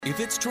If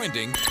it's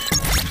trending,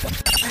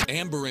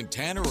 Amber and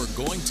Tanner are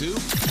going to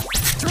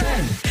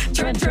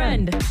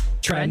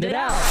Trend it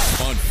out.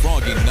 on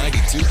Froggy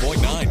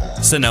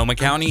 92.9. Sonoma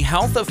County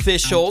health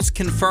officials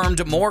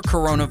confirmed more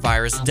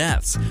coronavirus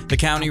deaths. The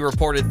county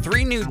reported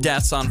 3 new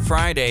deaths on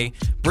Friday,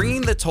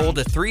 bringing the total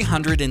to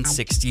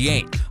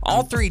 368.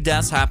 All 3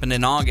 deaths happened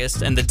in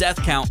August, and the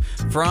death count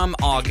from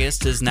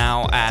August is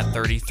now at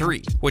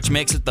 33, which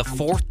makes it the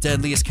 4th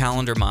deadliest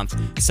calendar month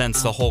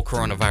since the whole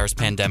coronavirus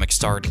pandemic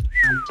started.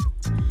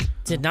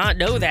 Did not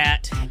know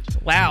that.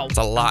 Wow. It's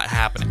a lot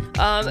happening.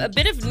 A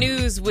bit of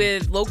news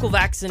with local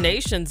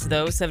vaccinations,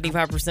 though.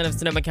 75% of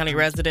Sonoma County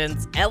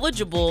residents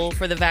eligible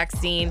for the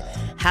vaccine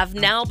have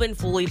now been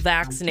fully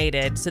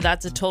vaccinated. So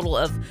that's a total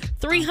of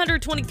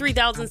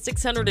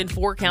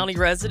 323,604 county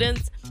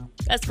residents.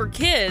 As for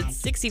kids,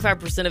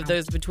 65% of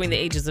those between the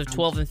ages of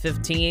 12 and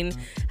 15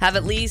 have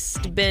at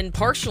least been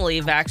partially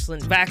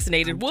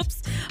vaccinated.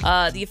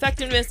 The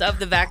effectiveness of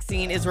the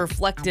vaccine is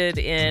reflected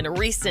in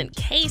recent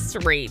case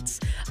rates.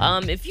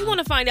 If you want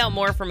to find out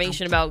more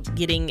information about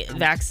getting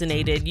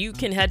vaccinated, you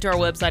can head to our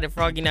website at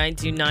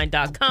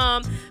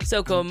froggy929.com,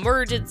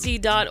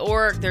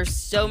 socoemergency.org. There's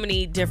so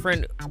many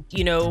different,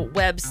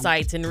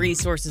 websites and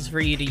resources for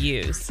you to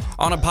use.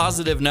 On a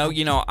positive note,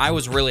 I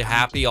was really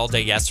happy all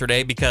day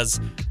yesterday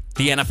because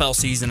the NFL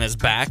season is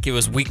back. It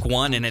was week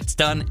 1 and it's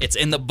done. It's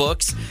in the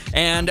books.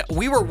 And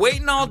we were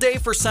waiting all day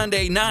for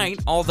Sunday night.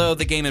 Although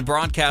the game and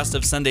broadcast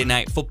of Sunday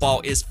Night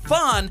Football is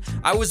fun,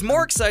 I was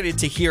more excited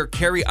to hear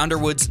Carrie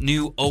Underwood's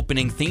new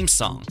opening theme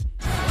song.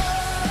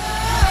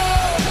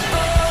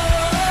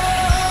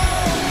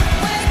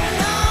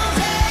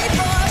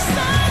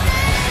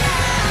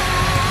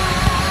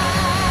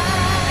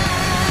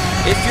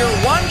 If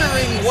you're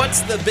wondering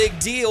what's the big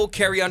deal,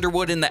 Carrie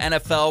Underwood and the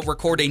NFL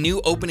record a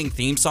new opening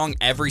theme song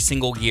every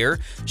single year.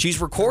 She's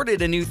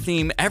recorded a new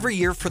theme every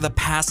year for the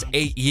past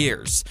 8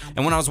 years.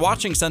 And when I was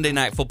watching Sunday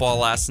Night Football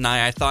last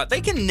night, I thought they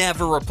can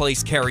never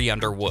replace Carrie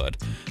Underwood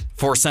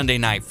for Sunday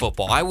Night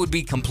Football. I would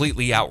be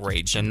completely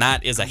outraged, and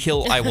that is a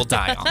hill I will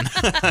die on.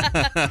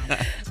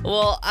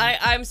 Well,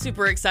 I'm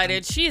super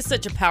excited. She is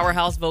such a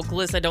powerhouse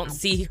vocalist. I don't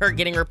see her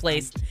getting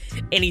replaced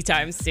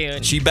anytime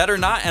soon. She better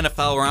not,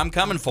 NFL, or I'm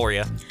coming for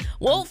you.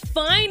 Well,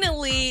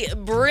 finally,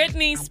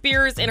 Britney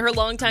Spears and her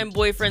longtime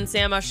boyfriend,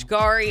 Sam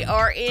Asghari,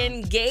 are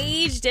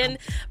engaged, and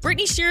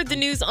Britney shared the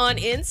news on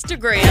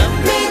Instagram.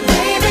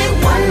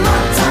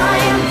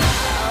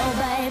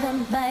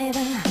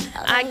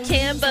 I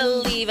can't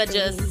believe I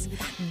just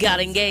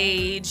got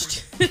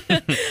engaged.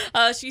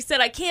 She said,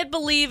 I can't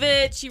believe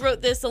it. She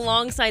wrote this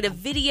alongside a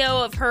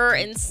video of her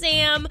and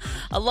Sam,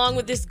 along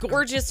with this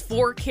gorgeous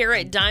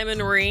 4-carat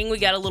diamond ring. We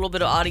got a little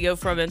bit of audio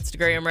from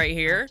Instagram right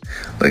here.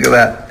 Look at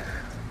that.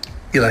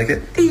 You like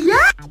it?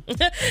 Yeah.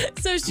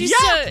 So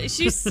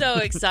she's so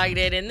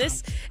excited, and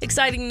this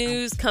exciting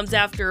news comes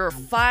after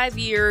 5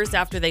 years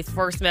after they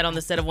first met on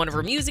the set of one of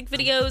her music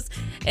videos,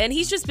 and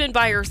he's just been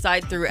by her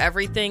side through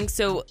everything.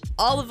 So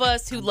all of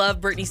us who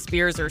love Britney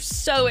Spears are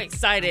so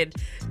excited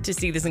to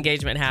see this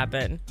engagement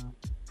happen.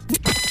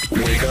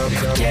 Wake up,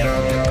 get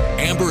up.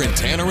 Amber and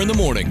Tanner in the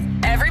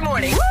morning. Every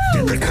morning.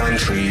 Get the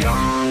country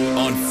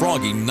on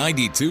Froggy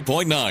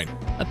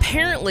 92.9.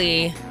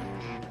 Apparently,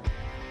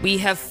 we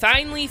have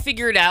finally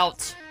figured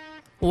out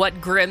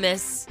what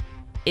Grimace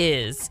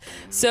is.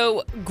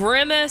 So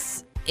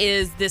Grimace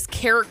is this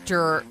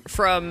character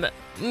from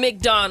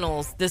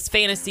McDonald's, this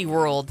fantasy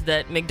world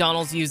that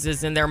McDonald's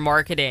uses in their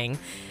marketing.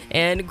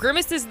 And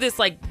Grimace is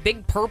this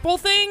big purple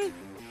thing.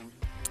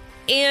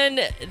 And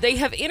they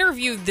have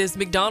interviewed this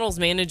McDonald's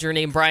manager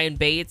named Brian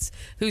Bates,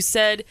 who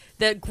said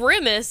that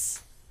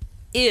Grimace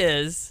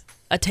is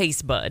a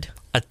taste bud.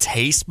 A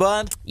taste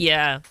bud?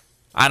 Yeah.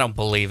 I don't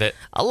believe it.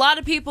 A lot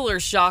of people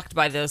are shocked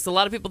by this. A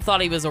lot of people thought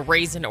he was a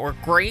raisin or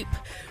grape,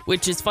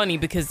 which is funny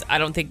because I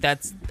don't think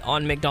that's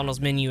on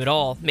McDonald's menu at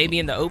all. Maybe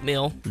in the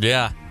oatmeal.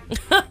 Yeah.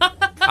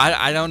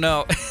 I don't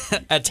know.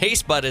 A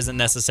taste bud isn't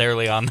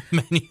necessarily on the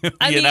menu.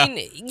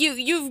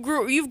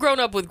 You've grown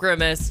up with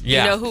Grimace.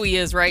 Yeah. You know who he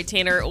is, right,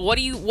 Tanner? What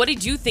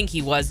did you think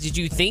he was? Did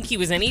you think he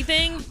was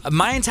anything?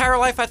 My entire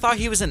life, I thought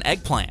he was an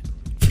eggplant.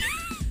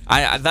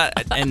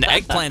 And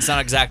eggplant's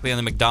not exactly on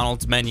the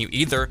McDonald's menu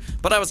either,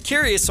 but I was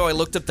curious, so I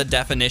looked up the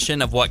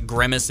definition of what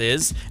grimace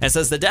is, and it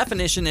says the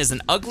definition is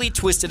an ugly,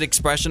 twisted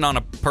expression on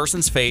a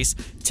person's face,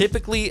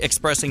 typically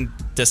expressing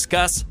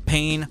disgust,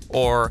 pain,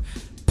 or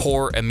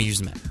poor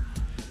amusement.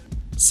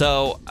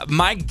 So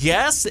my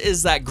guess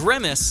is that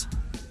grimace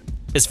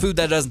is food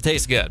that doesn't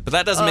taste good, but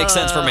that doesn't make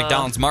sense for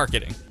McDonald's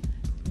marketing.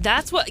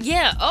 That's what,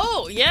 yeah.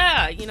 Oh,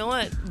 yeah. You know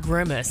what?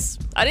 Grimace.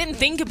 I didn't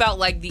think about,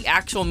 the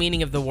actual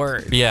meaning of the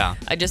word. Yeah.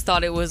 I just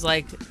thought it was,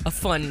 a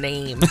fun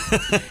name.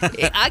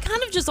 I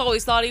kind of just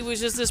always thought he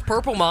was just this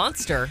purple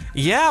monster.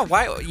 Yeah,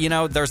 why?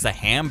 There's the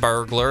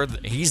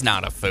Hamburglar. He's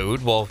not a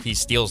food. Well, he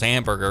steals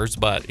hamburgers,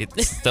 but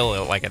it's still,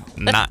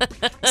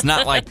 it's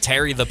not like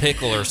Terry the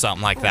Pickle or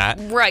something like that.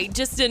 Right,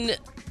 just an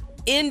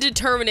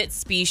indeterminate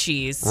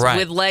species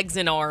with legs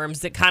and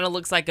arms that kind of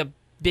looks like a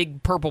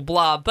big purple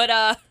blob.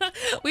 But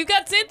we've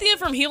got Cynthia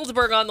from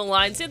Healdsburg on the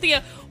line.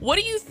 Cynthia, what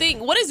do you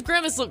think? What does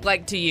Grimace look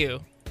like to you?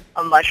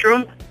 A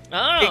mushroom.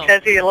 Oh.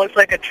 Because he looks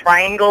like a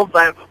triangle,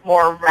 but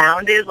more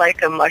rounded,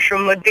 like a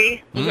mushroom would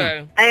be.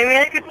 Okay. I mean,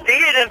 I could see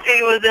it if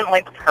he wasn't,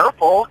 like,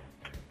 purple.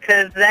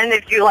 Because then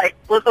if you, like,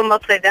 flip him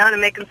upside down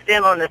and make him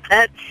stand on his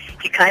head,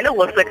 he kind of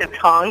looks like a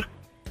tongue.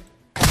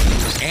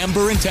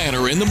 Amber and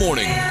Tanner in the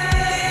morning.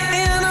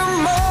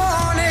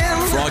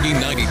 Froggy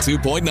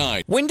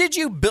 92.9. When did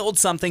you build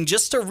something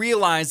just to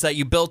realize that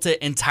you built it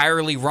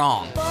entirely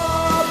wrong?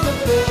 Bob the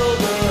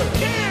Builder.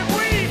 Can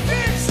we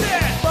fix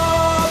it?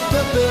 Bob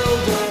the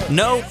Builder.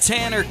 No,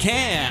 Tanner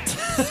can't.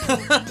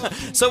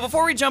 So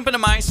before we jump into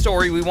my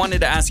story, we wanted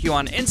to ask you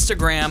on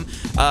Instagram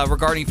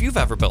regarding if you've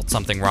ever built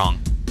something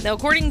wrong. Now,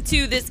 according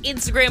to this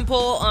Instagram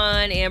poll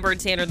on Amber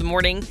and Tanner in the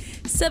morning,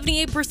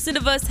 78%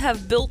 of us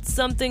have built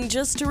something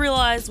just to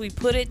realize we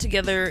put it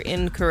together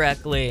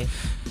incorrectly.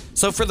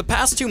 So for the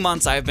past 2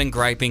 months, I've been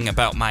griping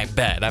about my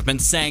bed. I've been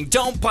saying,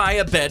 don't buy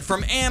a bed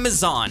from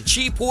Amazon.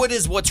 Cheap wood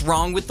is what's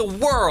wrong with the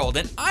world,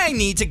 and I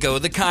need to go to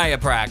the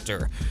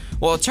chiropractor.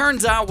 Well, it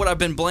turns out what I've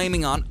been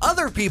blaming on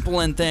other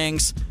people and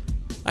things,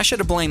 I should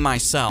have blamed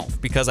myself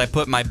because I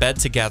put my bed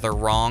together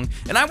wrong.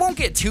 And I won't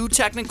get too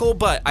technical,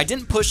 but I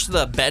didn't push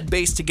the bed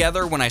base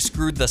together when I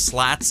screwed the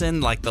slats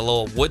in, like the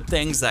little wood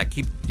things that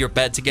keep your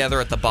bed together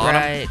at the bottom.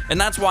 Right. And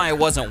that's why it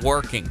wasn't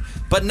working.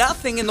 But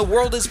nothing in the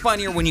world is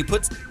funnier when you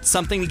put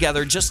something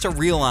together just to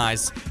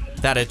realize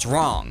that it's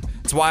wrong.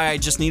 It's why I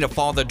just need to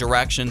follow the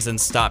directions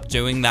and stop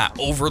doing that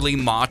overly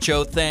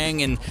macho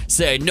thing and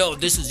say, no,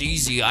 this is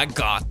easy, I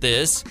got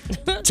this.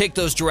 Take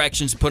those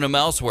directions, put them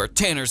elsewhere.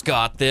 Tanner's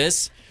got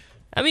this.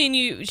 I mean,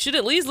 you should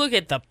at least look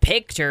at the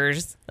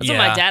pictures. That's what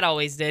my dad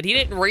always did. He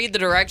didn't read the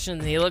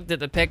directions. He looked at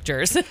the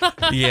pictures.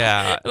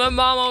 Yeah. My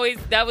mom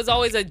that was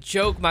always a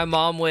joke my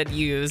mom would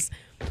use.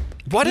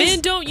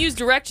 Men don't use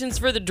directions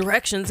for the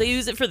directions. They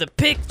use it for the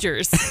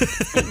pictures.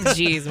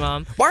 Jeez,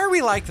 Mom. Why are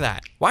we like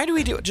that? Why do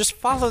we do it? Just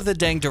follow the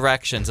dang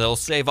directions. It'll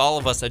save all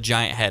of us a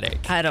giant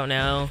headache. I don't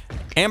know.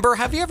 Amber,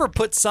 have you ever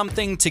put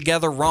something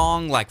together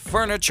wrong, like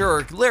furniture,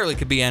 or literally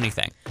could be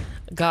anything?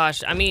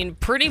 Gosh, I mean,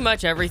 pretty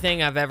much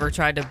everything I've ever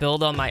tried to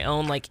build on my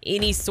own, like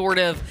any sort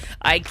of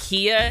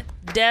IKEA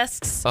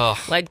desks. Ugh.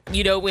 Like,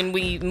 you know, when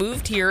we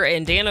moved here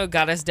and Dano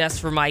got us desks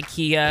from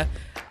IKEA,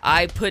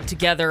 I put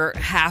together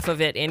half of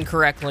it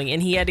incorrectly,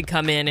 and he had to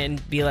come in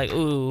and be like,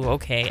 ooh,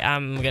 okay,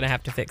 I'm going to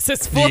have to fix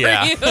this for you.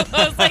 I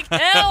was like,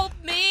 help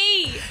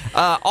me.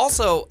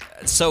 Also,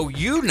 so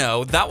you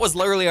know, that was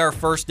literally our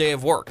first day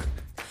of work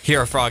here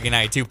at Froggy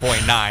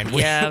 92.9.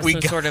 Yeah,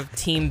 some sort of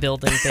team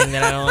building thing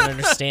that I don't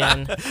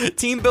understand.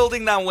 Team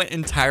building that went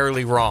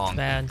entirely wrong.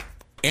 Bad.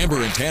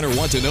 Amber and Tanner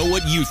want to know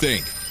what you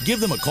think. Give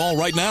them a call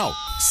right now.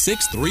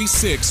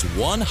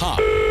 636-1HOP.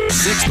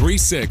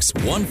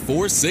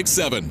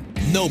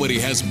 636-1467. Nobody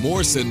has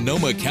more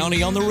Sonoma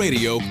County on the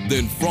radio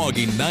than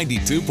Froggy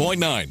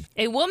 92.9.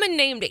 A woman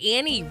named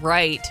Annie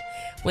Wright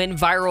went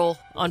viral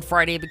on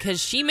Friday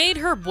because she made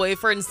her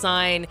boyfriend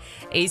sign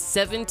a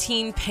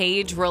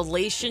 17-page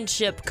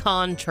relationship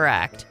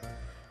contract.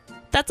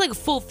 That's like a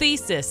full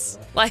thesis.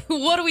 Like,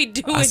 what are we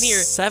doing here?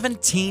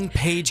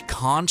 17-page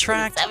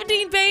contract?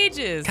 17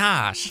 pages.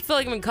 Gosh. I feel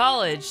like I'm in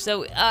college.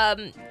 So,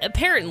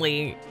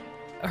 apparently,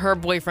 her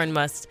boyfriend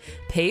must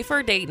pay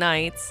for date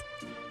nights,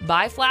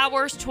 buy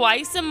flowers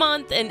twice a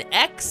month, and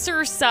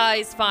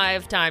exercise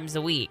 5 times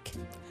a week.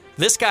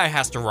 This guy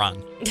has to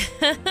run.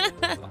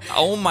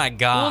 Oh my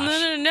gosh.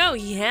 Well, no,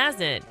 he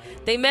hasn't.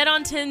 They met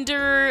on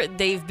Tinder.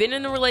 They've been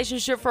in a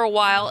relationship for a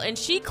while, and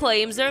she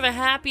claims they're the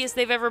happiest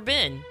they've ever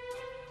been.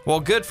 Well,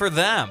 good for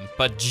them,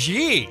 but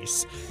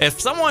geez,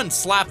 if someone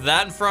slapped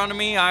that in front of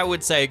me, I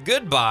would say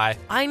goodbye.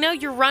 I know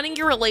you're running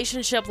your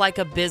relationship like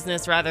a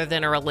business rather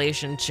than a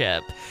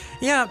relationship.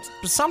 Yeah,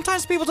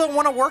 sometimes people don't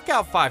want to work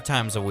out 5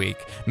 times a week.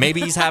 Maybe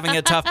he's having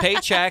a tough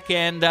paycheck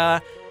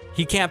and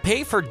he can't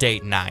pay for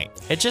date night.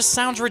 It just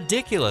sounds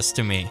ridiculous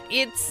to me.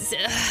 It's,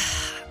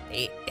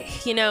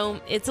 you know,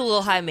 it's a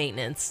little high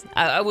maintenance.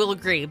 I will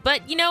agree.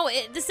 But, you know,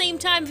 at the same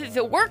time, if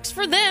it works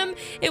for them,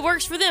 it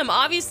works for them.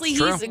 Obviously,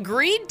 he's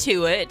agreed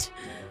to it.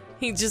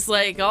 He's just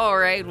like, all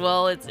right,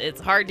 well,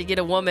 it's hard to get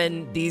a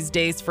woman these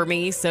days for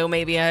me, so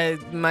maybe I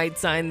might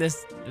sign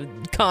this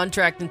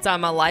contract and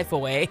sign my life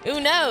away. Who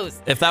knows?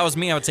 If that was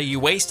me, I would say you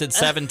wasted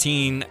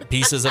 17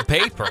 pieces of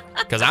paper,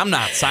 because I'm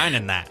not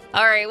signing that.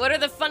 All right, what are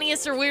the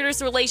funniest or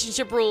weirdest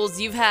relationship rules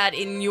you've had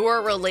in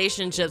your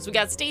relationships? We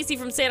got Stacy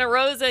from Santa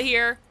Rosa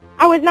here.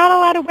 I was not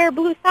allowed to wear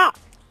blue socks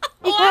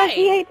because Why?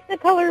 he hates the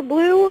color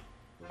blue,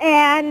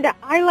 and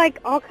I like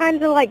all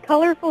kinds of like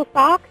colorful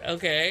socks.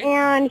 Okay.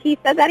 And he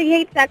said that he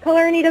hates that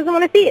color and he doesn't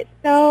want to see it.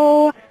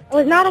 So I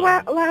was not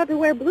allowed to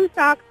wear blue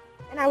socks,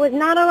 and I was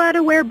not allowed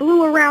to wear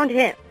blue around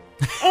him.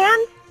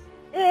 And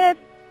if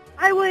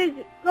I was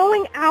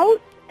going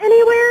out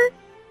anywhere,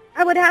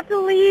 I would have to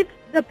leave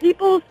the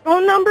people's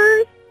phone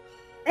numbers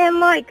and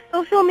like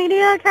social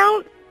media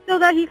accounts so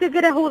that he could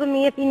get a hold of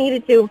me if he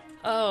needed to.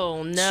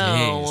 Oh,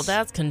 no. Jeez.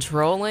 That's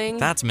controlling.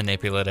 That's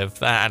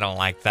manipulative. I don't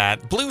like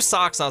that. Blue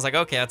socks, I was like,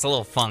 okay, that's a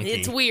little funky.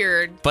 It's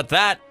weird. But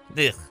that,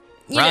 ugh,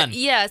 run.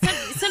 Yeah,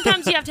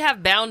 sometimes you have to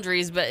have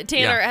boundaries. But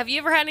Taylor, have you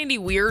ever had any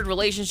weird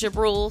relationship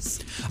rules?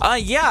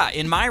 Yeah.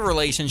 In my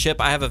relationship,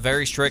 I have a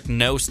very strict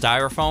no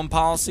styrofoam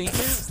policy.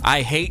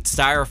 I hate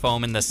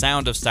styrofoam and the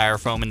sound of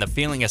styrofoam and the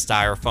feeling of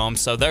styrofoam.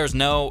 So there's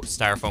no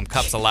styrofoam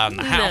cups allowed in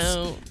the house.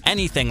 No.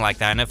 Anything like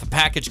that. And if a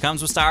package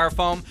comes with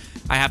styrofoam,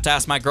 I have to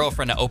ask my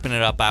girlfriend to open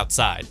it up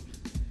outside.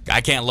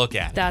 I can't look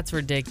at it. That's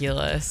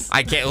ridiculous.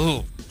 I can't.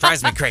 Ooh,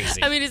 drives me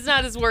crazy. I mean, it's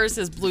not as worse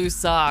as blue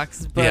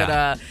socks, but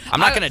I'm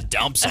not going to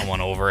dump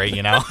someone over it,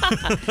 you know?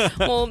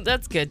 Well,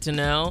 that's good to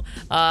know.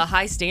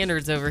 High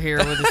standards over here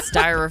with the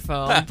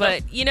styrofoam.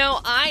 But, you know,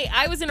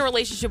 I was in a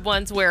relationship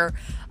once where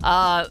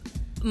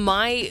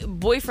my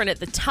boyfriend at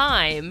the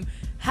time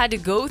had to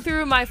go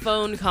through my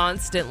phone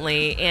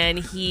constantly,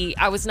 and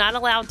I was not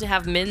allowed to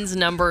have men's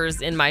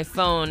numbers in my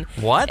phone.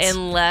 What?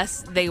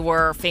 Unless they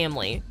were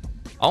family.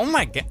 Oh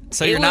my God.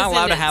 So you're not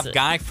allowed to have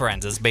guy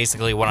friends is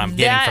basically what I'm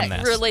getting from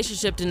this. That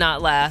relationship did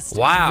not last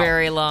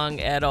very long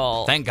at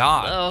all. Thank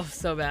God. Oh,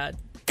 so bad.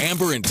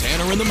 Amber and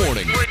Tanner in the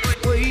morning.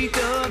 Wake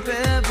up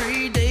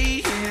every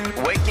day.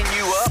 Waking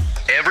you up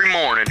every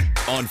morning.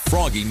 On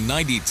Froggy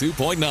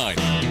 92.9.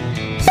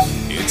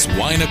 It's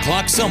wine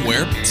o'clock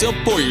somewhere, so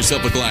pour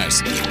yourself a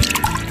glass.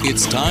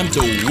 It's time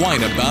to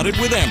whine about it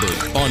with Amber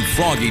on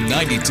Froggy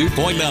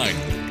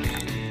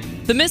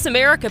 92.9. The Miss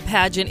America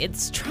pageant,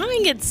 it's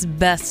trying its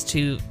best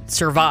to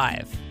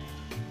survive.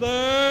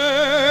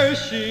 There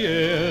she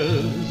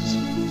is,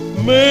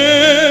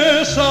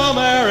 Miss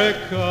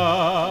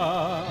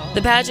America.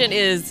 The pageant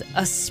is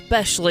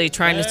especially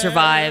trying to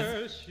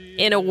survive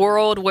in a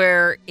world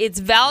where its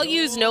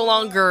values no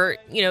longer,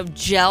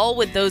 gel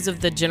with those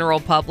of the general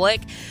public.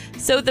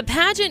 So the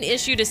pageant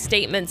issued a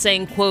statement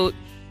saying, quote,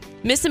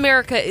 Miss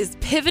America is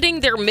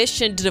pivoting their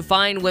mission to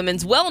define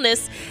women's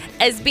wellness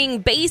as being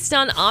based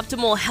on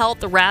optimal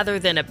health rather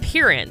than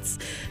appearance.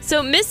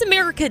 So Miss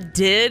America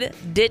did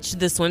ditch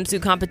the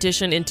swimsuit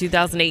competition in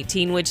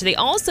 2018, which they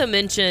also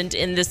mentioned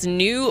in this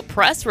new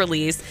press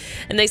release.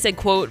 And they said,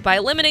 quote, by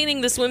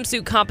eliminating the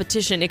swimsuit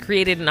competition, it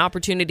created an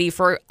opportunity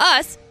for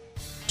us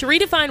to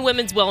redefine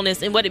women's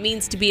wellness and what it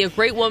means to be a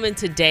great woman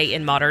today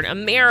in modern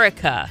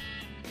America.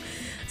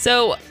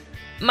 So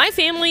my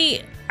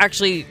family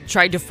actually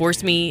tried to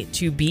force me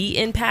to be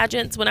in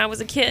pageants when I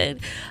was a kid.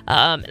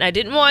 And I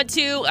didn't want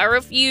to. I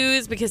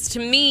refused because to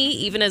me,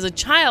 even as a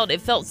child, it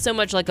felt so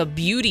much like a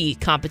beauty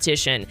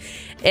competition.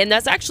 And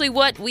that's actually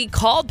what we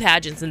called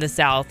pageants in the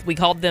South. We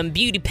called them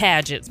beauty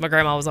pageants. My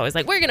grandma was always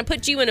like, we're going to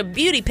put you in a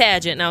beauty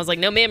pageant. And I was like,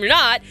 no, ma'am, you're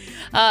not.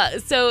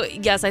 So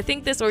yes, I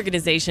think this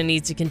organization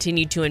needs to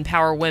continue to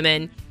empower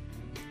women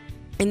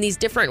in these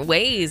different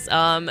ways,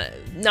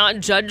 not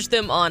judge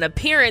them on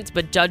appearance,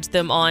 but judge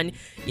them on,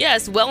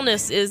 yes,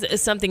 wellness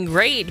is something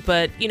great,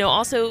 but,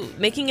 also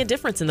making a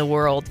difference in the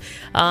world.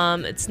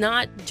 It's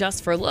not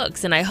just for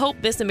looks. And I hope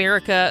Miss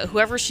America,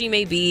 whoever she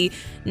may be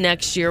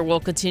next year, will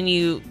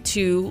continue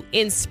to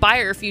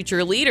inspire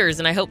future leaders.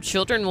 And I hope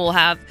children will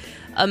have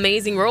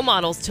amazing role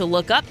models to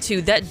look up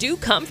to that do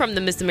come from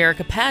the Miss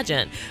America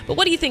pageant. But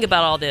what do you think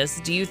about all this?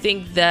 Do you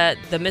think that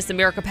the Miss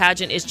America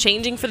pageant is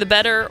changing for the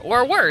better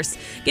or worse?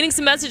 Getting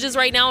some messages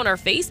right now on our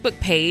Facebook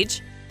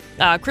page.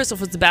 Crystal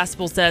from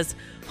Sebastopol says,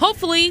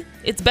 hopefully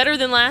it's better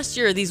than last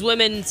year. These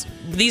women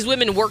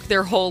worked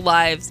their whole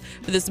lives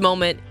for this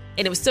moment,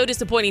 and it was so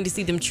disappointing to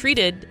see them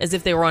treated as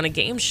if they were on a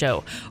game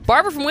show.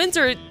 Barbara from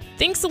Windsor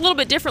thinks a little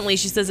bit differently.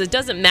 She says, it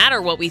doesn't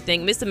matter what we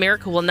think. Miss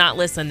America will not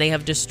listen. They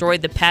have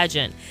destroyed the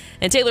pageant.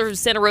 And Taylor from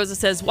Santa Rosa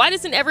says, why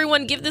doesn't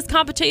everyone give this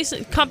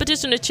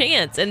competition a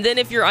chance? And then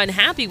if you're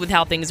unhappy with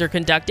how things are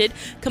conducted,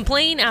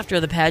 complain after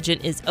the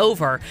pageant is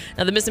over.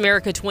 Now, the Miss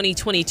America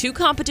 2022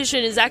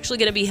 competition is actually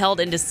going to be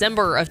held in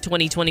December of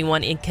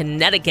 2021 in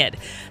Connecticut.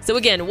 So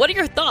again, what are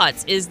your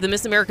thoughts? Is the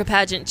Miss America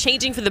pageant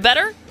changing for the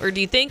better, or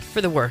do you think for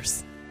the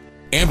worse?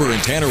 Amber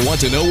and Tanner want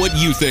to know what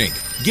you think.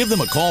 Give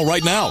them a call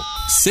right now.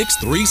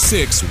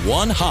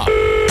 636-1HOP.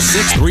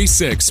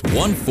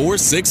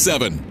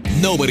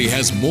 636-1467. Nobody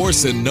has more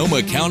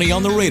Sonoma County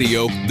on the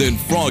radio than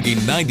Froggy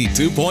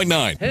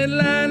 92.9.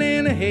 Headline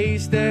in a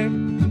haystack,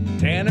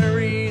 Tanner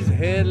reads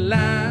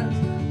headlines.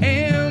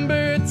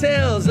 Amber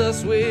tells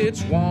us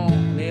which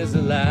one is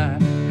a lie,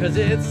 'cause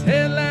it's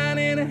headline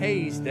in a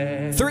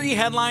haystack. 3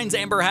 headlines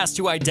Amber has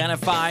to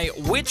identify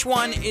which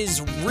one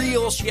is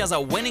real. She has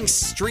a winning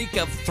streak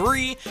of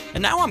 3,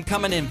 and now I'm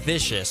coming in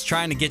vicious,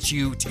 trying to get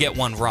you to get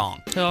one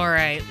wrong. All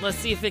right, let's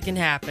see if it can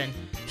happen.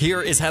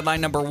 Here is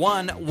headline number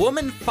 1.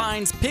 Woman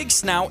finds pig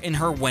snout in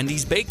her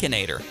Wendy's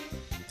Baconator.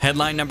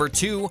 Headline number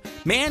 2.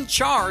 Man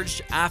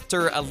charged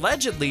after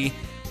allegedly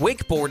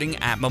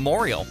wakeboarding at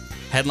memorial.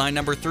 Headline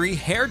number 3.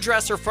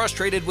 Hairdresser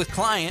frustrated with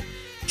client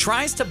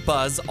tries to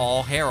buzz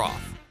all hair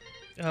off.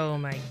 Oh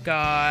my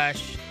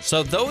gosh.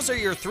 So those are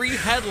your 3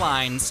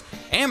 headlines.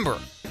 Amber,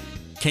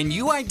 can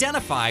you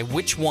identify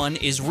which one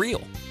is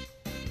real?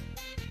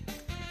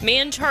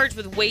 Man charged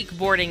with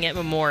wakeboarding at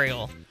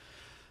memorial.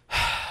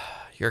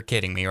 You're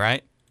kidding me,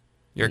 right?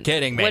 You're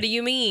kidding me. What do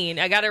you mean?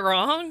 I got it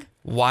wrong?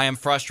 Why I'm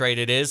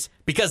frustrated is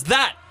because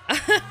that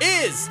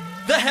is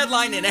the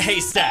headline in a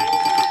haystack.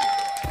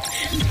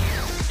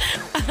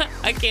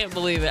 I can't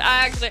believe it.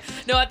 I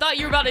thought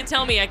you were about to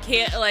tell me I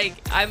can't,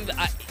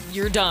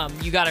 you're dumb.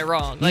 You got it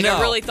wrong. No. I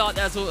really thought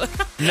that's what.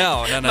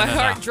 No. My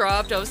heart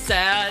dropped. I was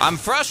sad. I'm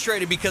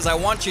frustrated because I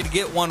want you to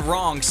get one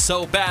wrong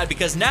so bad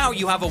because now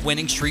you have a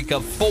winning streak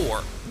of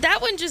 4.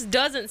 That one just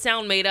doesn't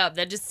sound made up.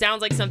 That just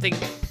sounds like something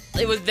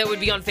that would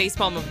be on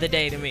Facepalm of the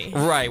Day to me.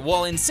 Right.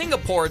 Well, in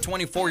Singapore, a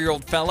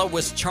 24-year-old fella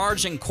was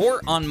charged in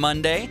court on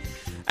Monday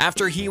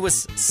after he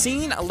was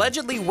seen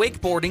allegedly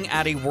wakeboarding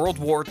at a World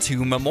War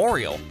II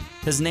memorial.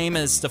 His name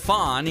is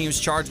Stefan. He was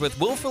charged with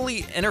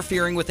willfully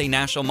interfering with a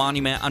national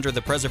monument under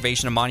the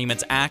Preservation of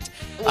Monuments Act,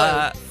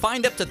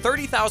 fined up to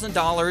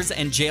 $30,000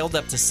 and jailed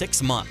up to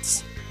 6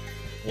 months.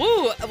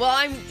 Woo.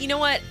 Well, you know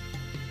what?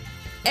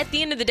 At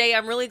the end of the day,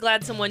 I'm really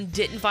glad someone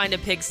didn't find a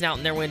pig snout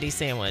in their Wendy's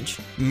sandwich.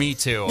 Me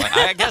too.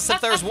 I guess if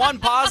there's one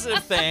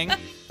positive thing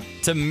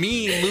to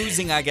me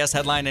losing, I guess,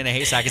 headline in a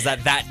haystack is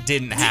that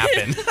didn't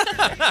happen.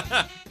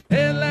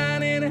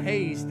 Headline in a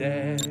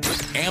haystack.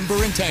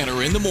 Amber and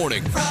Tanner in the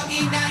morning. Froggy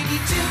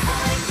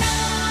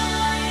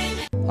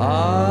 92.9.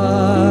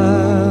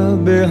 I'll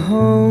be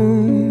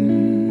home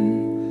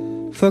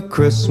for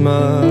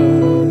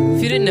Christmas.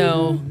 If you didn't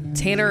know,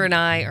 Tanner and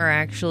I are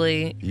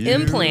actually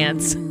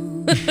implants.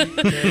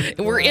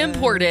 We're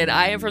imported.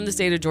 I am from the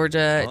state of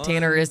Georgia.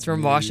 Tanner is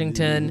from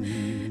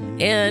Washington.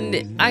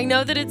 And I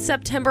know that it's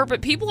September,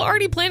 but people are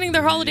already planning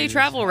their holiday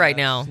travel right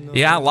now.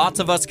 Yeah, lots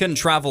of us couldn't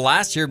travel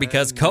last year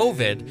because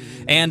COVID.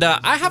 And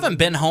I haven't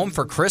been home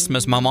for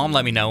Christmas, my mom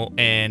let me know,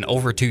 in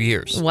over 2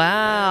 years.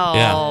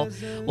 Wow.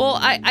 Yeah. Well,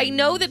 I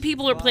know that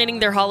people are planning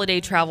their holiday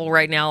travel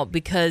right now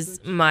because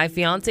my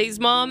fiance's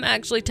mom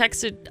actually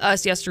texted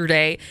us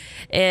yesterday,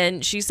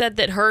 and she said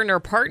that her and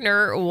her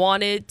partner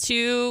wanted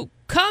to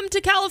come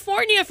to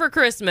California for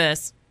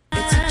Christmas.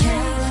 It's a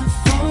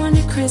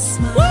California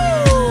Christmas. Woo!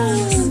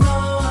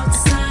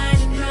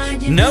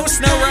 No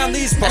snow around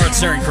these parts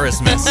during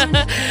Christmas.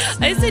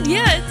 I said,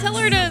 yeah, tell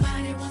her to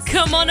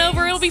come on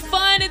over. It'll be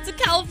fun. It's a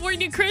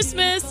California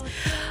Christmas.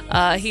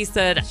 He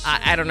said,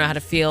 I don't know how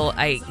to feel.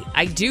 I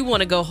do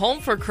want to go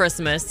home for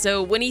Christmas.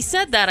 So when he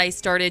said that, I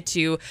started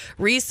to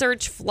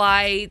research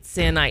flights,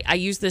 and I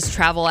use this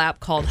travel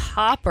app called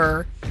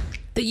Hopper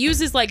that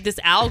uses like this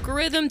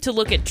algorithm to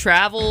look at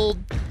travel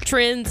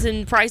trends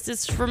and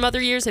prices from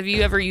other years. Have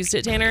you ever used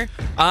it, Tanner?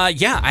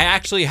 Yeah, I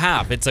actually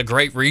have. It's a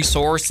great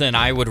resource, and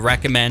I would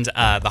recommend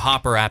the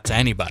Hopper app to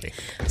anybody.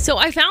 So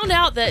I found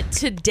out that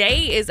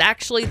today is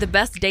actually the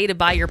best day to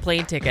buy your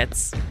plane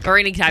tickets or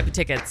any type of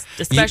tickets,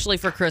 especially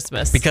for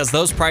Christmas. Because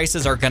those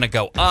prices are going to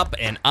go up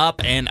and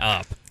up and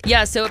up.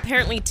 Yeah, so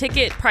apparently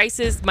ticket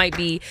prices might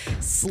be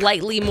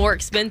slightly more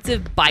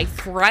expensive by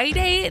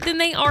Friday than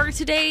they are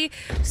today.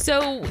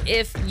 So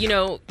if,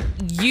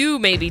 you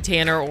maybe,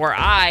 Tanner, or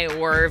I,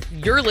 or if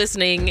you're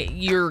listening,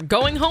 you're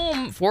going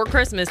home for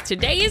Christmas,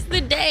 today is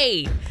the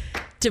day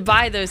to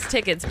buy those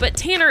tickets. But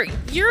Tanner,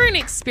 you're an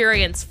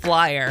experienced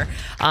flyer.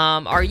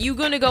 Are you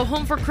going to go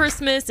home for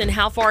Christmas, and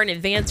how far in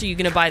advance are you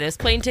going to buy those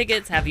plane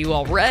tickets? Have you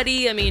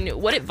already? I mean,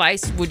 what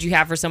advice would you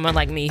have for someone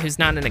like me who's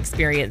not an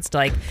experienced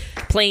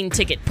plane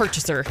ticket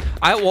purchaser?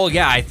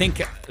 I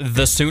think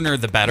the sooner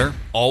the better,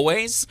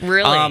 always.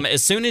 Really?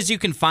 As soon as you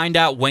can find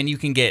out when you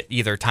can get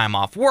either time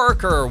off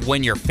work or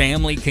when your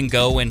family can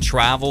go and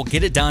travel,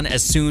 get it done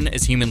as soon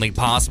as humanly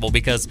possible,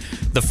 because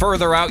the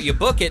further out you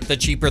book it, the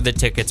cheaper the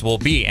tickets will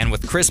be. And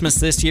with Christmas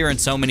this year and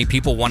so many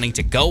people wanting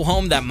to go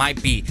home that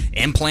might be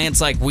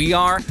implants like we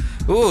are,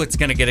 it's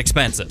going to get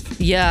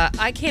expensive. Yeah,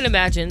 I can't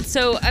imagine.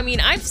 So, I mean,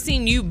 I've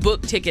seen you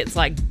book tickets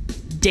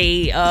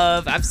day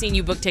of. I've seen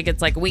you book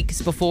tickets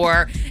weeks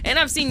before, and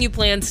I've seen you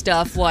plan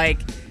stuff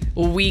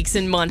weeks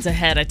and months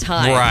ahead of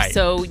time. Right.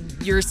 So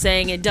you're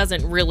saying it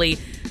doesn't really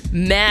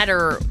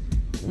matter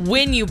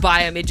when you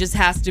buy them, it just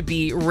has to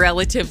be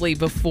relatively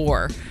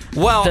before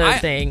the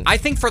thing. I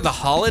think for the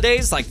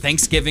holidays, like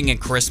Thanksgiving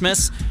and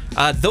Christmas,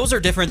 those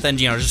are different than,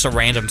 just a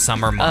random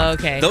summer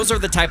month. Okay. Those are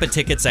the type of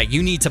tickets that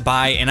you need to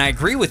buy, and I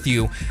agree with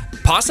you,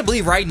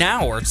 possibly right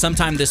now or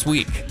sometime this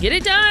week. Get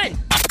it done.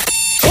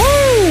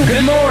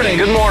 Good morning.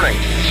 Good morning.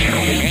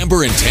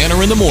 Amber and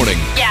Tanner in the morning.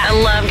 Yeah,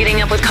 I love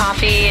getting up with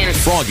coffee and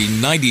Froggy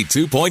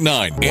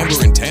 92.9.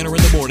 Amber and Tanner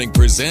in the morning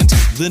present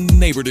The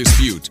Neighbor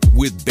Dispute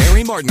with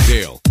Barry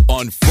Martindale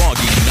on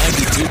Froggy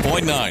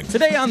 92.9.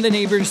 Today on The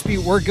Neighbor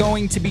Dispute, we're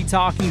going to be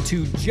talking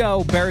to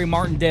Joe. Barry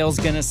Martindale's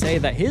going to say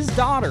that his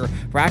daughter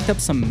racked up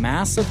some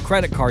massive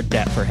credit card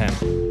debt for him.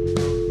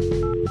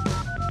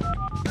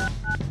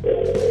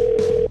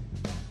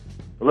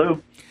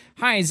 Hello?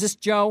 Hi, is this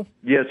Joe?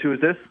 Yes, who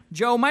is this?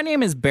 Joe, my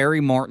name is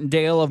Barry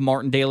Martindale of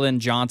Martindale &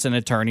 Johnson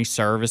Attorney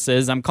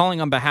Services. I'm calling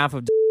on behalf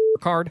of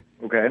Card.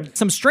 Okay.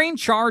 Some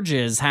strange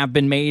charges have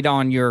been made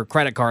on your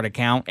credit card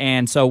account,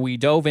 and so we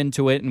dove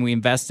into it and we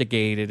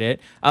investigated it.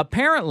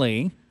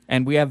 Apparently,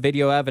 and we have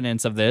video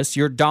evidence of this,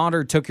 your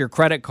daughter took your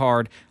credit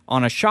card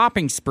on a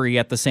shopping spree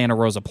at the Santa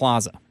Rosa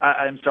Plaza.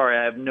 I'm sorry,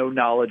 I have no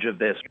knowledge of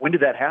this. When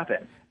did that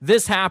happen?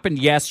 This happened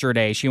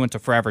yesterday. She went to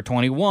Forever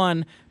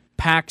 21,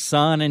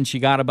 PacSun, and she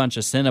got a bunch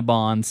of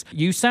Cinnabons.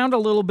 You sound a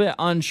little bit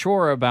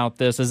unsure about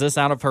this. Is this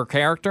out of her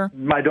character?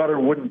 My daughter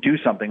wouldn't do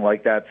something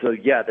like that. So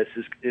yeah, this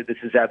is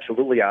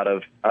absolutely out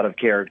of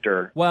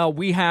character. Well,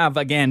 we have,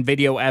 again,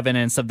 video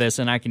evidence of this,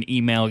 and I can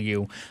email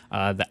you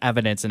the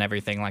evidence and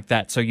everything like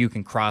that so you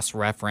can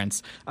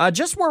cross-reference.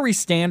 Just where we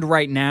stand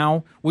right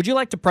now, would you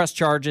like to press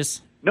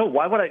charges? No,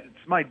 why would I?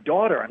 It's my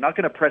daughter. I'm not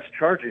going to press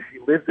charges. She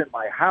lives in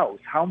my house.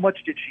 How much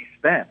did she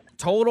spend?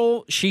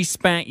 Total, she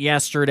spent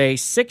yesterday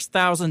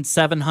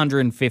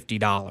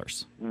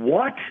 $6,750.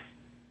 What?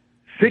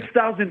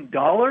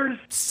 $6,000?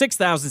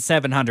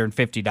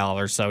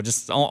 $6,750, so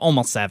just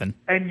almost $7,000.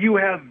 And you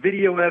have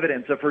video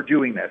evidence of her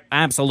doing this?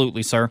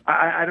 Absolutely, sir.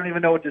 I don't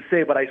even know what to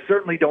say, but I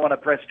certainly don't want to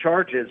press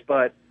charges,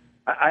 but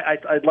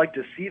I'd like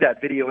to see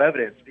that video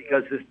evidence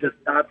because this does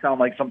not sound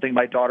like something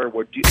my daughter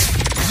would do.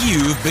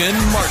 You've been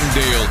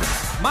Martindale.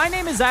 My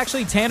name is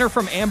actually Tanner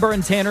from Amber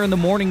and Tanner in the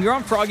Morning. You're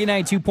on Froggy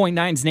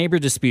 92.9's Neighbor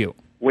Dispute.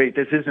 Wait,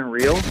 this isn't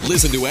real?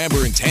 Listen to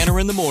Amber and Tanner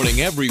in the Morning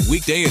every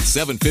weekday at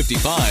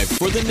 7:55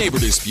 for the Neighbor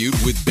Dispute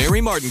with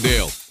Barry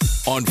Martindale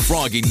on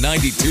Froggy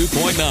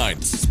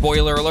 92.9.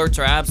 Spoiler alerts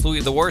are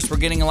absolutely the worst. We're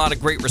getting a lot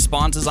of great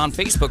responses on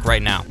Facebook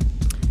right now.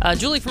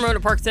 Julie from Roda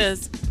Park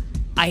says,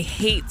 I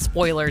hate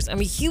spoilers. I'm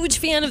a huge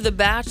fan of the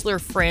Bachelor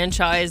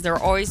franchise. There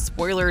are always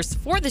spoilers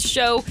for the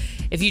show.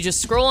 If you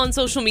just scroll on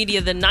social media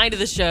the night of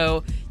the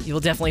show, you will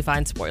definitely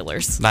find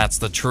spoilers. That's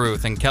the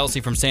truth. And Kelsey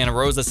from Santa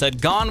Rosa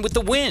said, Gone with the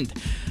Wind.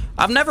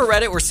 I've never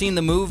read it or seen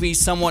the movie.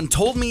 Someone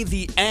told me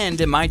the end,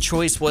 and my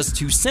choice was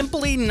to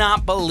simply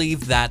not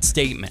believe that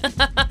statement.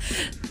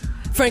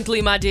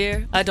 Frankly, my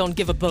dear, I don't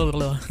give a blah, blah,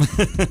 blah.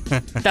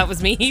 That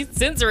was me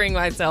censoring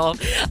myself.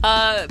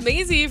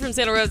 Maisie from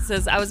Santa Rosa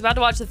says, I was about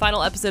to watch the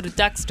final episode of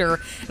Dexter,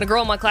 and a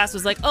girl in my class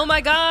was like, oh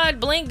my God,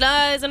 Blank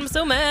dies, and I'm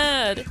so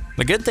mad.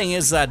 The good thing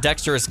is that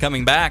Dexter is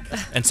coming back,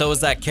 and so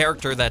is that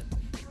character that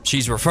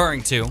she's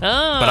referring to. But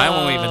I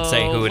won't even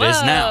say who it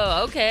is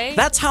now. Okay.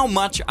 That's how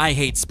much I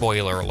hate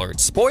spoiler alerts.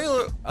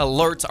 Spoiler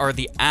alerts are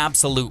the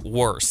absolute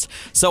worst.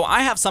 So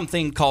I have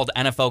something called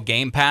NFL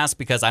Game Pass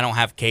because I don't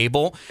have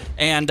cable,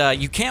 and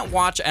you can't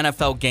watch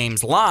NFL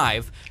games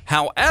live.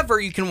 However,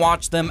 you can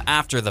watch them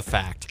after the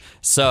fact.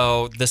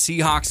 So the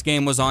Seahawks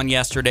game was on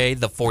yesterday.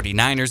 The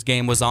 49ers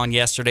game was on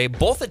yesterday,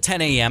 both at 10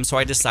 a.m., so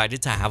I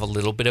decided to have a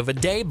little bit of a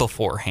day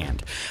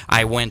beforehand.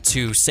 I went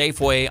to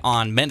Safeway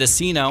on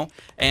Mendocino,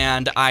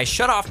 and I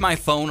shut off my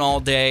phone all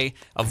day,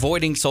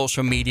 avoiding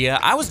social media.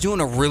 I was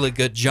doing a really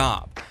good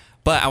job.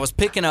 But I was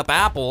picking up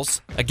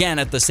apples, again,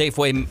 at the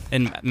Safeway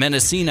in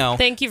Mendocino.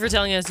 Thank you for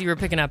telling us you were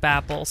picking up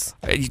apples.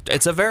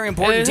 It's a very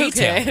important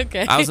detail.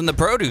 Okay. I was in the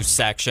produce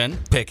section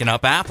picking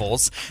up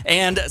apples,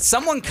 and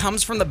someone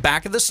comes from the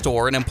back of the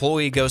store. An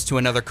employee goes to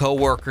another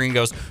coworker and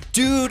goes,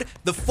 dude,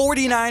 the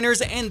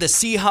 49ers and the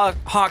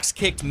Seahawks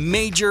kicked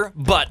major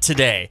butt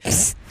today.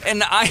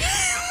 And I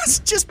was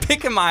just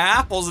picking my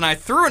apples, and I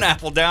threw an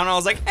apple down, and I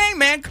was like, hey,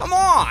 man, come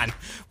on.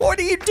 What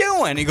are you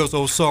doing? He goes,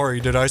 oh, sorry,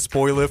 did I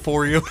spoil it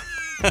for you?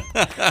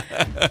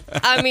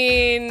 I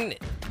mean,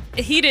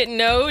 he didn't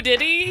know,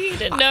 did he? He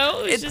didn't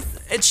know?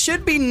 It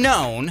should be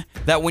known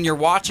that when you're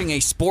watching a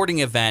sporting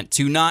event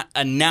to not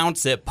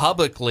announce it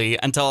publicly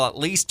until at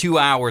least 2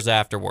 hours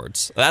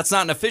afterwards. That's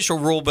not an official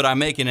rule, but I'm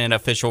making an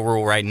official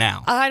rule right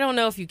now. I don't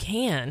know if you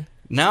can.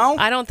 No?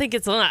 I don't think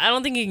you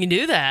can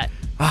do that.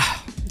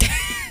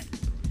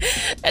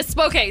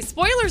 Okay,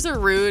 spoilers are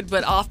rude,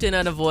 but often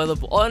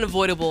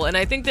unavoidable, and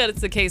I think that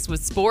it's the case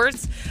with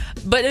sports,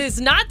 but it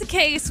is not the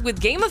case with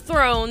Game of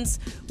Thrones,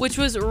 which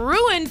was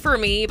ruined for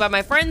me by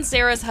my friend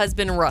Sarah's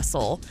husband,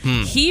 Russell.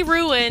 He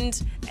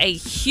ruined a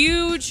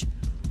huge,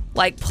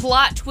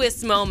 plot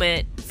twist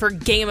moment for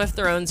Game of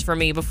Thrones for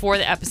me before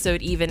the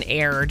episode even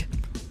aired.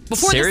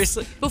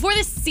 Seriously? Before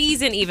the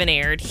season even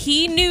aired,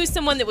 he knew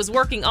someone that was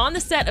working on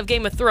the set of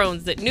Game of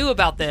Thrones that knew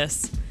about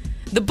this.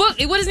 The book,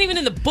 it wasn't even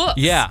in the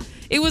books. Yeah.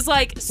 It was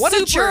what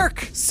a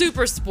jerk!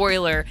 Super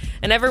spoiler.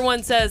 And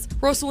everyone says,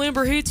 Russell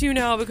Amber hates you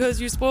now because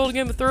you spoiled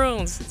Game of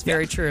Thrones. It's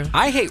very true.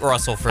 I hate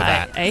Russell for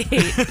that. I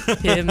hate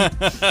him.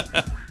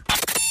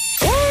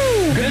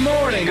 Good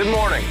morning. Good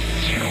morning.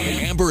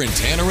 Amber and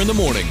Tanner in the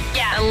Morning.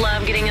 Yeah, I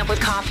love getting up with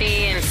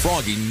coffee and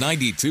Froggy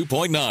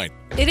 92.9.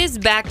 It is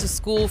back to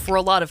school for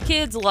a lot of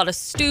kids, a lot of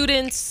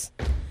students.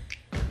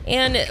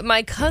 And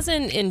my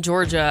cousin in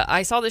Georgia,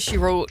 I saw that she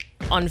wrote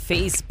on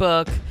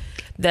Facebook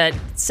that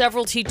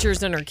several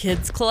teachers in her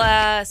kids'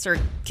 class or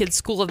kids'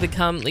 school have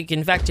become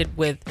infected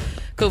with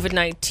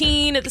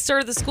COVID-19 at the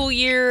start of the school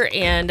year,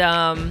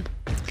 and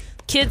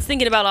kids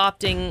thinking about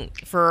opting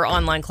for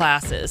online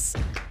classes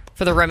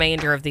for the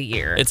remainder of the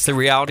year. It's the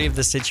reality of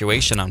the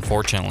situation,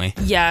 unfortunately.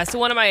 Yeah, so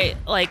one of my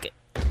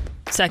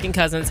second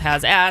cousins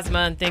has asthma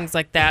and things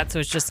like that, so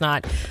it's just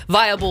not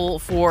viable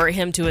for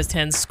him to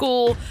attend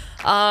school.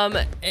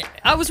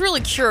 I was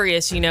really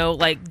curious,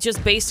 like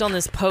just based on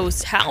this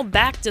post, how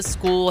back to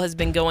school has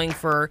been going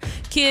for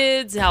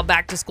kids, how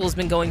back to school has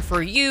been going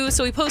for you.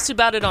 So we posted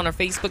about it on our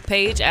Facebook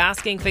page,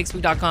 asking,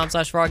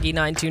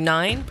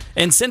 facebook.com/froggy929.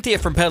 And Cynthia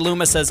from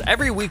Petaluma says,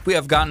 every week we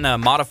have gotten a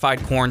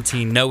modified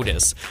quarantine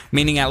notice,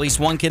 meaning at least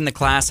one kid in the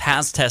class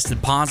has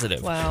tested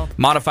positive. Wow.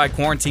 Modified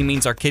quarantine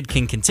means our kid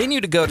can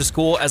continue to go to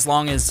school as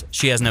long as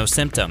she has no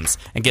symptoms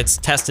and gets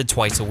tested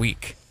twice a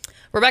week.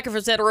 Rebecca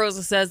from Santa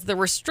Rosa says the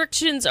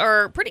restrictions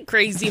are pretty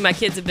crazy. My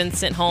kids have been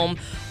sent home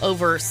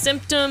over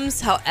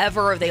symptoms.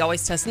 However, they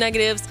always test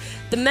negatives.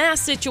 The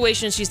mask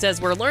situation, she says,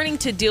 we're learning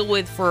to deal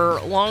with for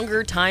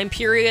longer time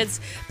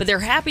periods, but they're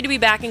happy to be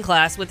back in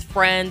class with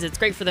friends. It's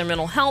great for their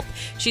mental health.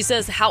 She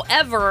says,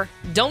 however,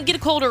 don't get a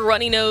cold or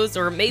runny nose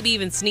or maybe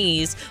even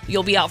sneeze.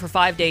 You'll be out for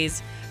 5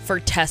 days for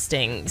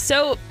testing.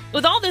 So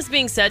with all this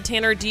being said,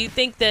 Tanner, do you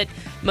think that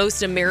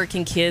most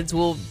American kids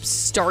will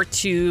start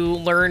to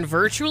learn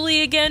virtually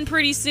again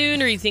pretty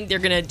soon, or you think they're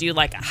going to do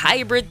like a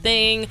hybrid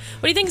thing?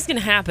 What do you think is going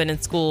to happen in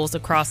schools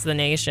across the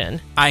nation?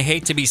 I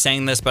hate to be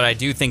saying this, but I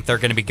do think they're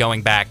going to be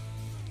going back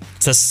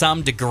to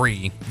some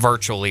degree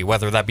virtually,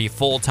 whether that be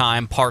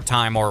full-time,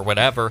 part-time, or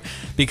whatever,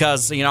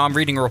 because, I'm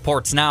reading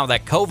reports now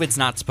that COVID's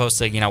not supposed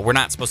to, we're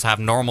not supposed to have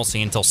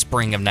normalcy until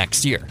spring of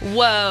next year.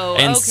 Whoa,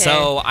 And okay.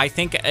 so I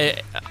think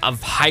a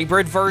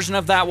hybrid version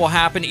of that will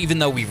happen, even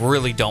though we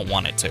really don't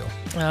want it to.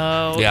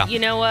 Oh, Yeah. You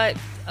know what?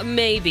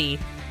 Maybe.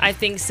 I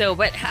think so.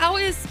 But how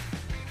is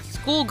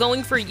school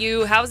going for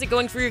you? How is it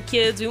going for your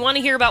kids? We want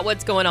to hear about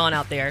what's going on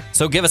out there.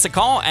 So give us a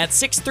call at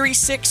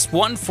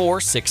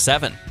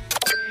 636-1467.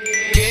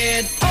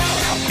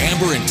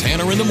 Amber and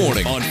Tanner in the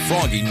morning on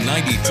Froggy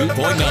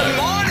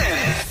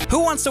 92.9.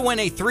 Who wants to win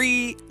a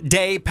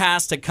 3-day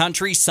pass to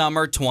Country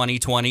Summer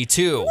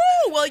 2022? Woo!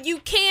 Well, you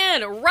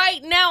can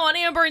right now on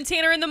Amber and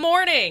Tanner in the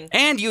morning.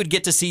 And you would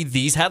get to see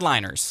these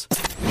headliners.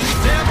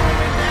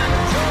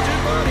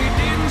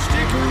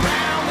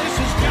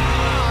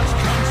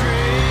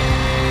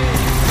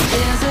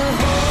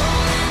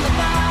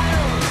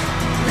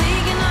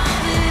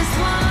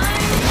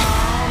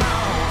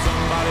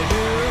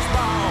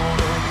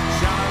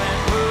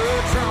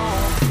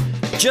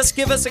 Just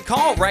give us a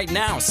call right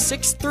now,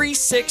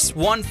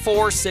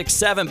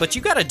 636-1467. But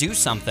you got to do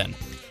something.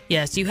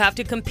 Yes, you have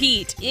to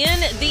compete in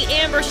the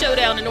Amber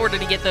Showdown in order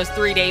to get those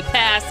 3-day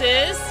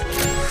passes.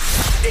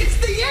 It's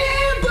the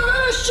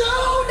Amber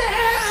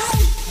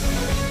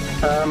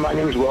Showdown! My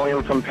name is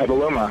William from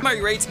Petaluma. Are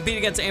you ready to compete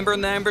against Amber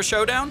in the Amber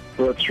Showdown?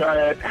 Let's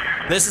try it.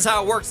 This is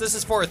how it works. This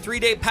is for a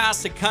 3-day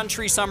pass to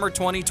Country Summer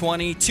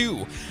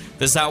 2022.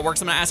 This is how it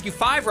works. I'm going to ask you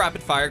 5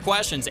 rapid-fire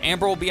questions.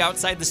 Amber will be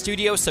outside the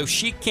studio, so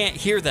she can't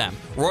hear them.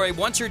 Roy,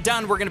 once you're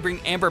done, we're going to bring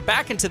Amber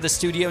back into the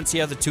studio and see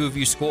how the two of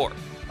you score.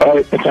 All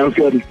right, that sounds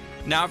good.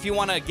 Now, if you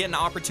want to get an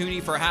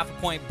opportunity for a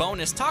half-a-point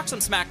bonus, talk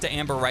some smack to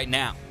Amber right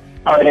now.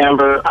 All right,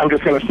 Amber, I'm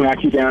just going to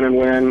smack you down and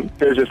win.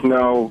 There's just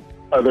no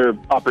other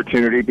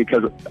opportunity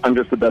because I'm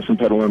just the best in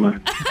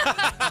Petaluma.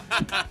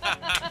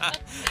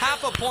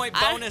 Half-a-point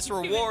bonus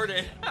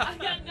rewarded. I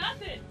got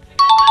nothing.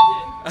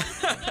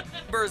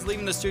 Amber is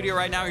leaving the studio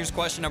right now. Here's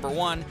question number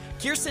 1.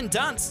 Kirsten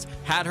Dunst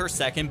had her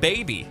second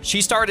baby.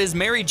 She starred as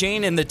Mary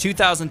Jane in the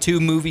 2002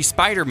 movie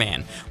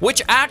Spider-Man.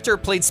 Which actor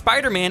played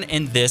Spider-Man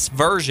in this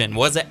version?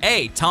 Was it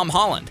A, Tom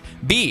Holland,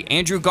 B,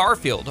 Andrew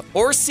Garfield,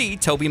 or C,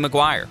 Tobey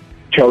Maguire?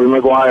 Tobey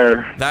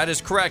Maguire. That is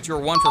correct. You're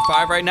 1 for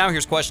 5 right now.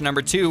 Here's question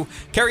number 2.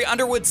 Carrie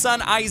Underwood's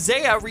son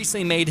Isaiah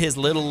recently made his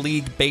Little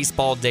League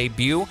Baseball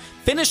debut.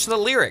 Finish the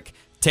lyric.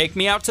 Take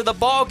me out to the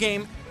ball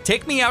game.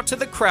 Take me out to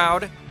the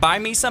crowd. Buy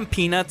me some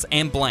peanuts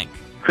and blank.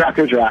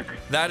 Cracker Jack.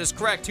 That is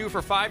correct. 2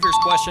 for 5. Here's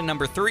question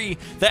number 3.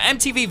 The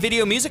MTV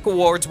Video Music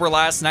Awards were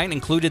last night,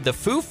 included the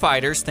Foo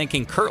Fighters,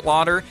 thanking Kurt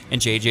Lauder and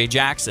J.J.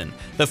 Jackson.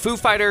 The Foo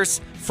Fighters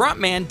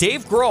frontman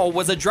Dave Grohl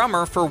was a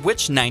drummer for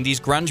which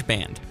 90s grunge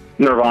band?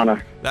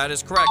 Nirvana. That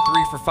is correct.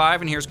 3 for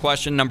 5. And here's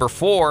question number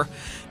 4.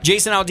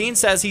 Jason Aldean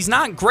says he's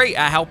not great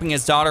at helping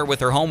his daughter with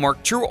her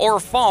homework. True or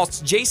false?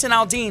 Jason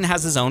Aldean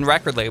has his own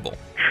record label.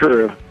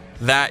 True.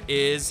 That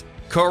is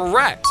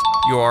correct.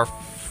 You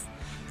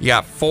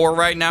got 4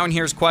 right now, and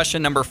here's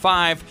question number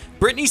 5.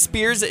 Britney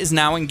Spears is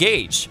now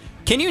engaged.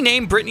 Can you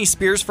name Britney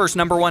Spears' first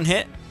number 1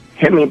 hit?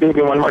 Hit Me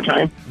Baby one more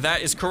time.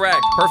 That is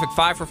correct. Perfect.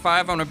 5 for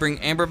 5. I'm going to bring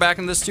Amber back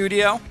in the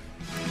studio.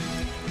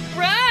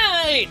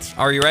 Right.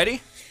 Are you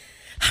ready?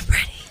 I'm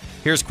ready.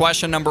 Here's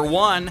question number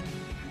 1.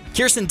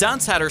 Kirsten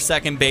Dunst had her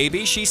second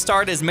baby. She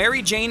starred as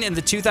Mary Jane in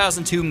the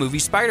 2002 movie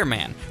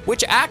Spider-Man.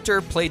 Which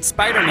actor played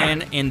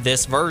Spider-Man in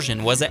this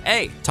version? Was it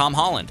A, Tom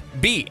Holland,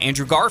 B,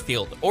 Andrew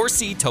Garfield, or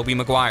C, Tobey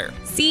Maguire?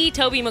 C,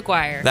 Tobey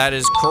Maguire. That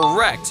is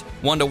correct.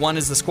 1-1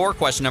 is the score.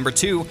 Question number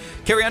 2.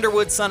 Carrie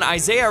Underwood's son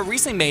Isaiah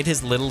recently made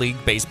his Little League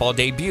Baseball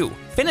debut.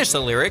 Finish the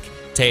lyric.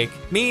 Take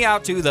me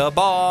out to the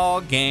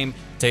ball game.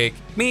 Take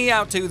me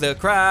out to the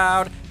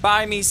crowd.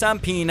 Buy me some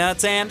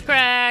peanuts and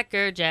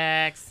Cracker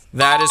Jacks.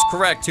 That is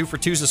correct. 2 for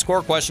 2's the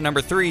score. Question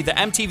number 3. The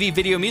MTV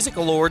Video Music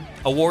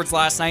Awards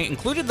last night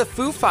included the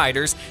Foo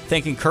Fighters,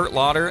 thanking Kurt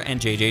Lauder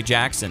and J.J.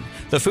 Jackson.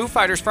 The Foo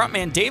Fighters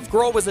frontman Dave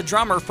Grohl was the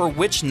drummer for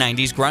which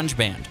 90s grunge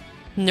band?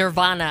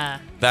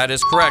 Nirvana. That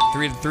is correct.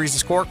 3 to 3's the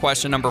score.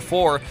 Question number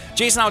 4.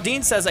 Jason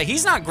Aldean says that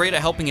he's not great at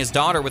helping his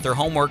daughter with her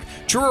homework.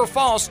 True or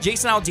false,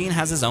 Jason Aldean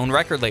has his own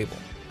record label?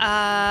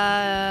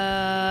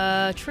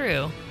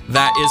 True.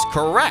 That is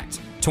correct.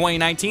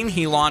 2019,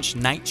 he launched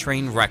Night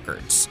Train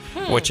Records,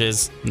 which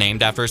is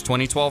named after his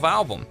 2012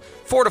 album.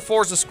 4 to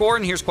 4 is the score,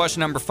 and here's question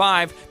number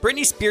 5.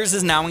 Britney Spears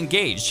is now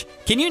engaged.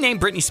 Can you name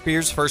Britney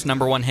Spears' first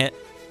 #1 hit?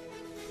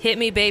 Hit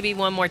Me Baby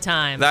One More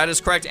Time. That is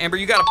correct. Amber,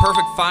 you got a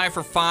perfect 5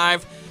 for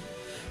 5.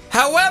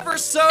 However,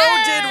 so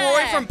did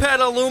Roy from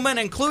Petaluma, and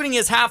including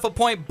his half a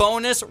point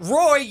bonus.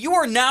 Roy, you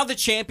are now the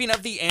champion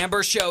of the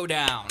Amber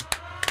Showdown.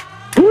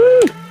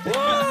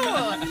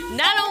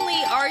 Not only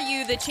are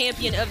you the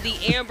champion of the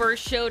Amber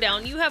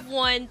Showdown, you have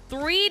won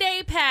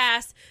 3-day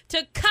pass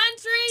to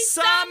Country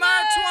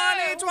Summer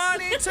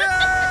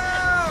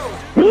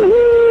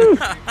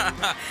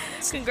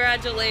 2022!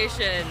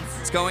 Congratulations.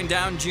 It's going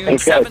down June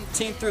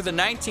 17th through the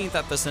 19th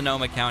at the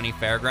Sonoma County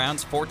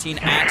Fairgrounds. 14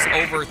 acts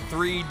over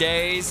 3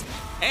 days.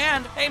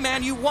 And, hey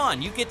man, you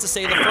won. You get to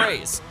say the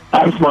phrase.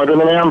 I'm smarter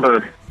than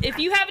Amber. If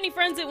you have any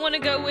friends that want to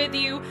go with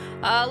you,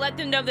 let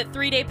them know that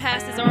 3-day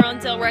passes are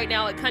on sale right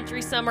now at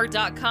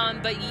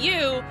countrysummer.com. But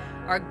you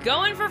are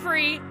going for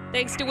free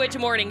thanks to which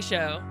morning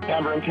show?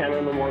 Amber and Tanner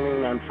in the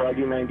morning on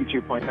Froggy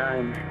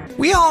 92.9.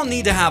 We all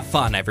need to have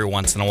fun every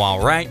once in a while,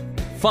 right?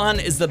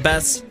 Fun is the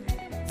best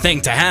thing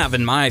to have,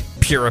 in my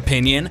pure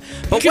opinion.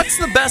 But what's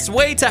the best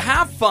way to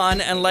have fun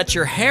and let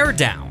your hair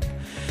down?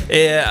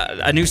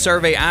 A new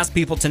survey asked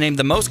people to name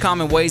the most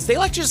common ways they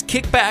like to just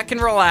kick back and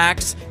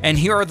relax, and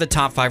here are the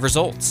top 5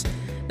 results.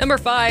 Number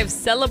 5,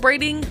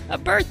 celebrating a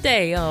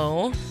birthday.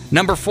 Oh.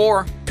 Number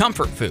 4,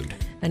 comfort food.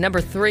 And number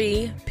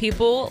 3,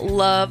 people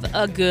love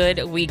a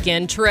good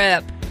weekend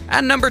trip.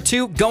 And number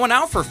 2, going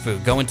out for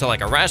food, going to like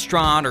a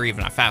restaurant or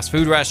even a fast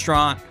food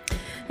restaurant.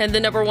 And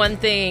the number 1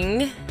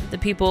 thing that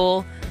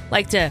people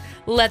like to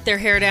let their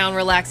hair down,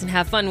 relax, and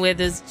have fun with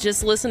is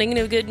just listening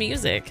to good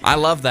music. I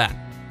love that.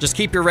 Just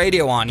keep your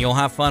radio on. You'll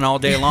have fun all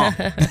day long.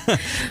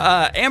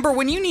 Amber,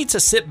 when you need to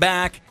sit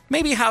back,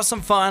 maybe have some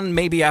fun,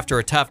 maybe after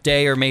a tough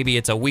day, or maybe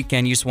it's a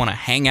weekend, you just want to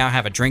hang out,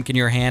 have a drink in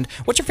your hand,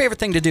 what's your favorite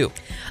thing to do?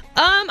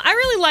 I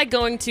really like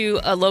going to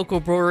a local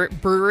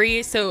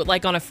brewery. So,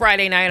 like on a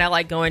Friday night, I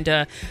like going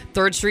to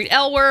 3rd Street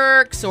Ale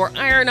Works or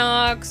Iron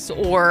Ox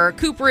or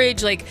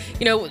Cooperage. Like,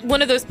 you know,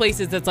 one of those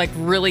places that's like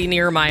really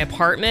near my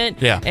apartment.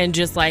 Yeah. And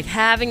just like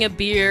having a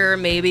beer,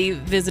 maybe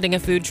visiting a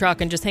food truck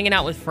and just hanging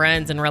out with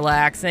friends and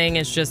relaxing.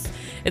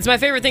 It's my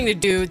favorite thing to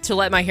do to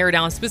let my hair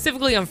down,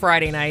 specifically on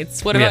Friday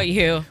nights. What about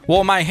you?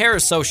 Well, my hair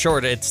is so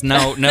short, it's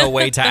no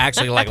way to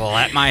actually like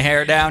let my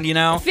hair down, you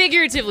know?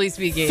 Figuratively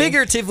speaking.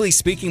 Figuratively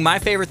speaking, my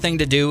favorite thing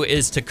to do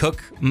is to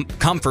cook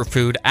comfort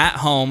food at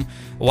home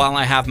while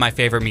I have my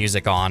favorite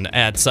music on.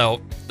 And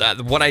so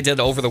what I did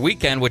over the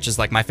weekend, which is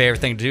like my favorite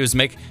thing to do, is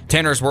make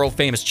Tanner's world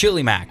famous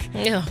chili mac.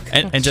 Oh,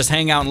 and just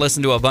hang out and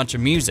listen to a bunch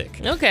of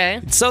music.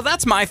 Okay. So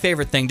that's my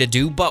favorite thing to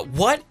do, but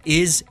what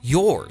is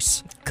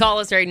yours? Call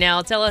us right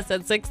now. Tell us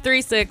at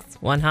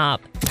 636-1HOP.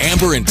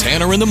 Amber and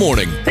Tanner in the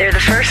morning. They're the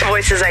first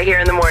voices I hear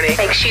in the morning.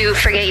 Makes you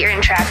forget you're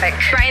in traffic.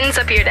 Brightens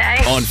up your day.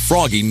 On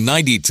Froggy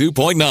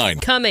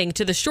 92.9. Coming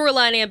to the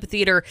Shoreline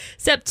Amphitheater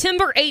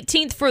September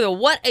 18th for the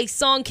What a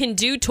Song Can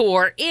Do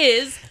tour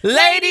is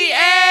Lady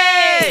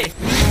A!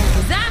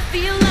 'Cause I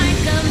feel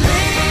like a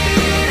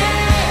lady,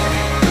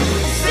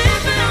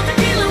 sipping on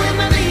tequila with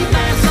my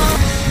Levi's on.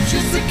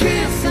 Just a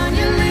kiss on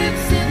your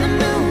lips in the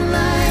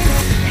moonlight.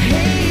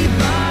 Hey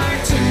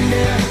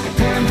bartender,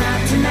 pour 'em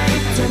hot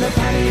tonight. Till the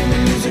party and the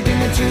music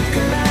and the truth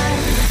collide.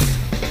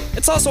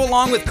 It's also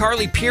along with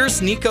Carly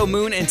Pierce, Nico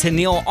Moon, and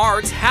Tennille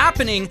Arts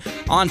happening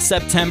on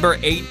September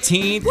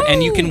 18th. Woo!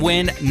 And you can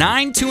win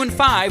 9, 2, and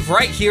 5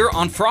 right here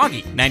on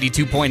Froggy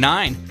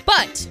 92.9.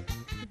 But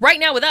right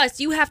now with us,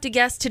 you have to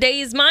guess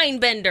today's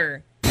mind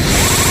bender.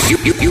 You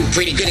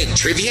pretty good at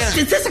trivia?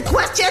 Is this a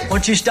question?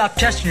 Once you stop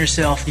testing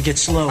yourself, you get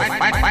slow.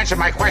 Answer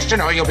my question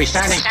or you'll be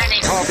standing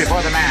tall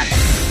before the man.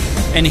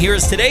 And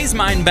here's today's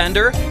mind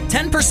bender.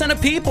 10%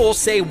 of people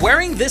say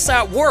wearing this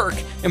at work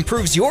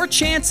improves your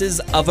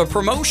chances of a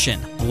promotion.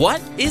 What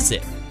is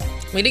it?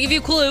 I'm going to give you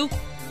a clue.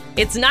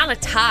 It's not a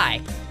tie.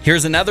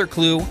 Here's another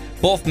clue.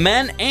 Both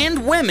men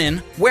and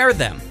women wear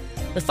them.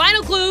 The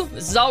final clue,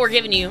 this is all we're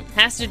giving you,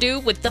 has to do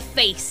with the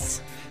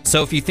face.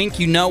 So if you think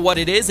you know what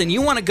it is and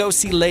you want to go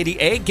see Lady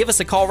A, give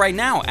us a call right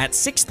now at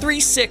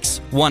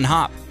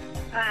 636-1HOP.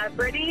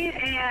 Brittany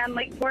and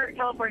Lakeport,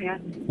 California.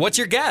 What's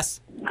your guess?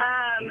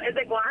 Is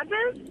it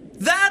glasses?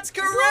 That's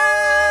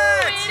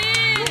correct!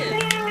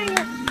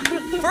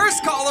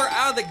 First caller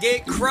out of the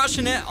gate,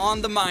 crushing it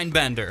on the mind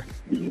bender.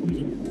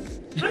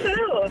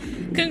 Woohoo!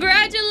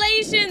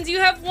 Congratulations! You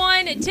have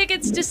won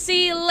tickets to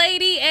see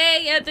Lady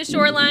A at the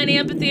Shoreline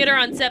Amphitheater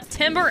on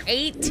September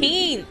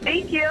 18th.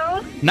 Thank you.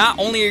 Not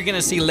only are you going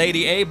to see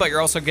Lady A, but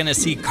you're also going to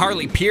see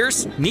Carly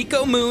Pierce,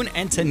 Nico Moon,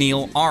 and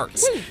Tennille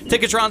Arts.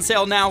 Tickets are on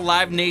sale now,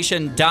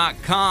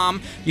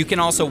 livenation.com. You can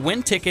also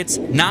win tickets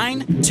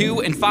 9,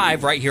 2, and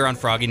 5 right here on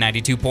Froggy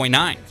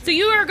 92.9. So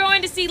you are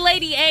going to see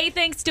Lady A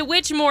thanks to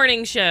which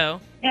morning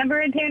show? Amber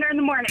and Tanner in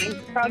the morning.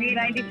 Froggy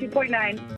 92.9.